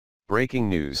Breaking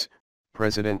news,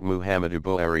 President Muhammadu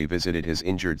Buhari visited his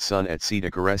injured son at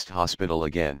Cedacrest Hospital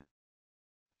again.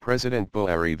 President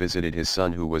Buhari visited his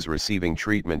son who was receiving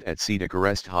treatment at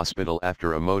Cedacrest Hospital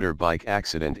after a motorbike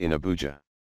accident in Abuja.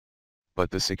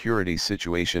 But the security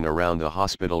situation around the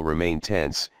hospital remained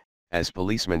tense, as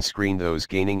policemen screened those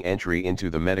gaining entry into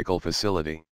the medical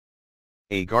facility.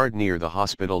 A guard near the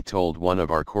hospital told one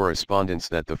of our correspondents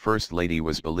that the First Lady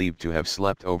was believed to have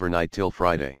slept overnight till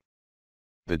Friday.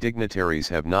 The dignitaries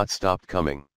have not stopped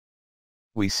coming.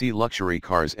 We see luxury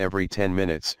cars every 10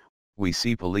 minutes, we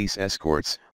see police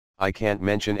escorts, I can't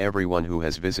mention everyone who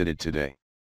has visited today.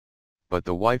 But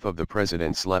the wife of the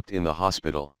president slept in the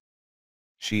hospital.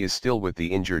 She is still with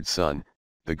the injured son,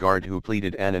 the guard who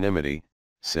pleaded anonymity,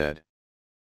 said.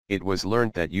 It was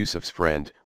learnt that Yusuf's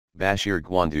friend, Bashir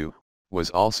Gwandu, was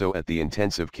also at the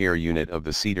intensive care unit of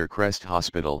the Cedacrest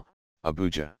Hospital,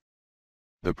 Abuja.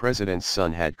 The president's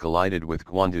son had collided with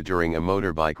Gwandu during a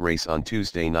motorbike race on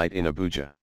Tuesday night in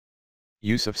Abuja.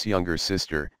 Yusuf's younger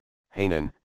sister,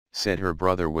 Hanan, said her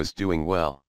brother was doing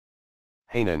well.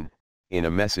 Hanan, in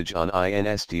a message on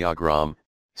Instagram,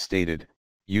 stated,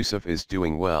 "Yusuf is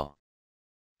doing well.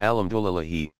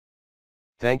 Alhamdulillah.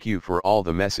 Thank you for all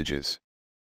the messages."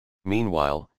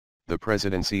 Meanwhile, the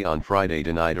presidency on Friday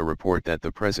denied a report that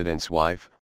the president's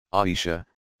wife, Aisha,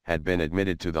 had been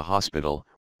admitted to the hospital,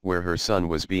 where her son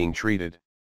was being treated.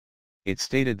 It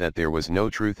stated that there was no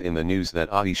truth in the news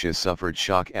that Aisha suffered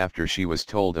shock after she was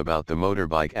told about the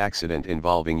motorbike accident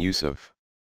involving Yusuf.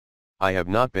 "I have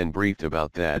not been briefed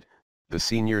about that," the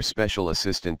senior special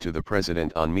assistant to the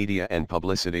president on media and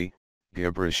publicity,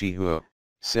 Gabrashihua,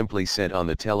 simply said on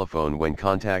the telephone when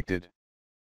contacted.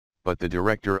 But the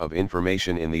director of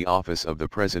information in the office of the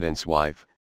president's wife,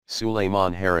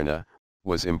 Suleiman Harana,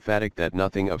 was emphatic that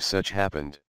nothing of such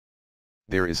happened.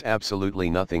 "There is absolutely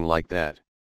nothing like that.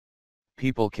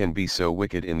 People can be so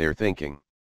wicked in their thinking.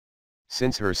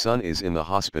 Since her son is in the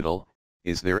hospital,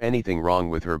 is there anything wrong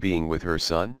with her being with her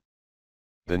son?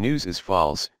 The news is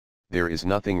false, there is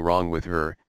nothing wrong with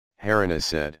her," Harana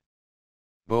said.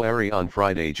 Buhari on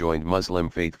Friday joined Muslim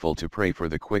faithful to pray for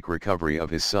the quick recovery of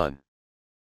his son.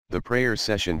 The prayer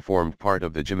session formed part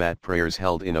of the Jamaat prayers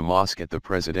held in a mosque at the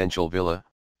presidential villa,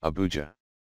 Abuja.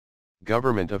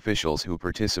 Government officials who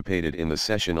participated in the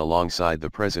session alongside the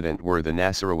president were the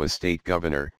Nasarawa State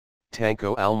Governor,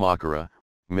 Tanko Almakera,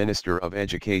 Minister of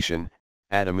Education,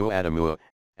 Adamu,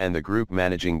 and the Group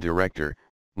Managing Director,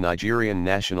 Nigerian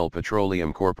National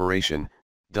Petroleum Corporation,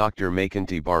 Dr.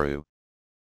 Makanti Baru.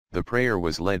 The prayer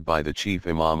was led by the Chief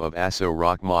Imam of Aso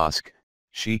Rock Mosque,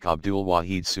 Sheikh Abdul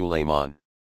Wahid Suleiman.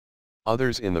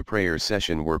 Others in the prayer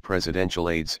session were presidential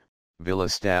aides, villa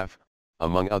staff,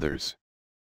 among others.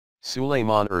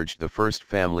 Suleiman urged the first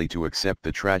family to accept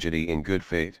the tragedy in good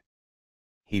faith.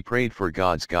 He prayed for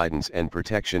God's guidance and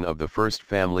protection of the first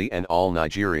family and all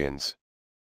Nigerians.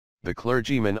 The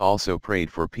clergyman also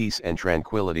prayed for peace and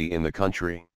tranquility in the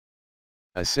country.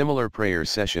 A similar prayer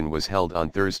session was held on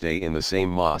Thursday in the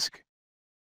same mosque.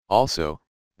 Also,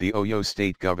 the Oyo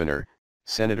State Governor,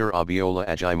 Senator Abiola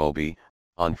Ajimobi,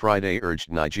 on Friday urged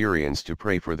Nigerians to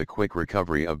pray for the quick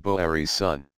recovery of Buhari's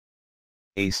son.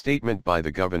 A statement by the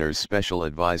governor's special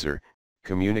advisor,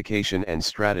 Communication and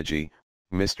Strategy,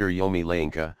 Mr. Yomi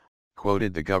Lainka,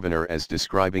 quoted the governor as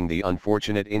describing the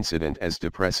unfortunate incident as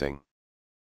depressing.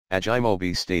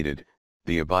 Ajimobi stated,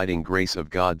 "The abiding grace of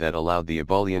God that allowed the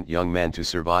ebullient young man to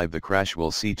survive the crash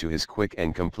will see to his quick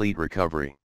and complete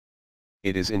recovery.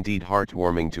 It is indeed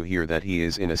heartwarming to hear that he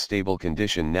is in a stable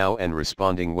condition now and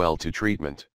responding well to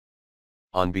treatment.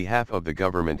 On behalf of the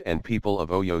government and people of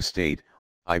Oyo State,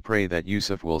 I pray that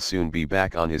Yusuf will soon be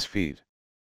back on his feet.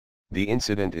 The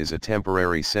incident is a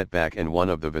temporary setback and one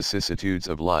of the vicissitudes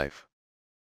of life.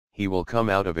 He will come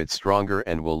out of it stronger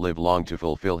and will live long to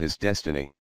fulfill his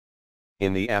destiny."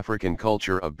 In the African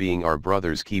culture of being our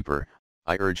brother's keeper,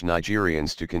 I urge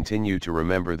Nigerians to continue to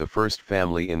remember the first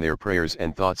family in their prayers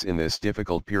and thoughts in this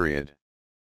difficult period.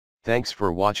 Thanks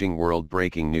for watching World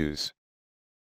Breaking News.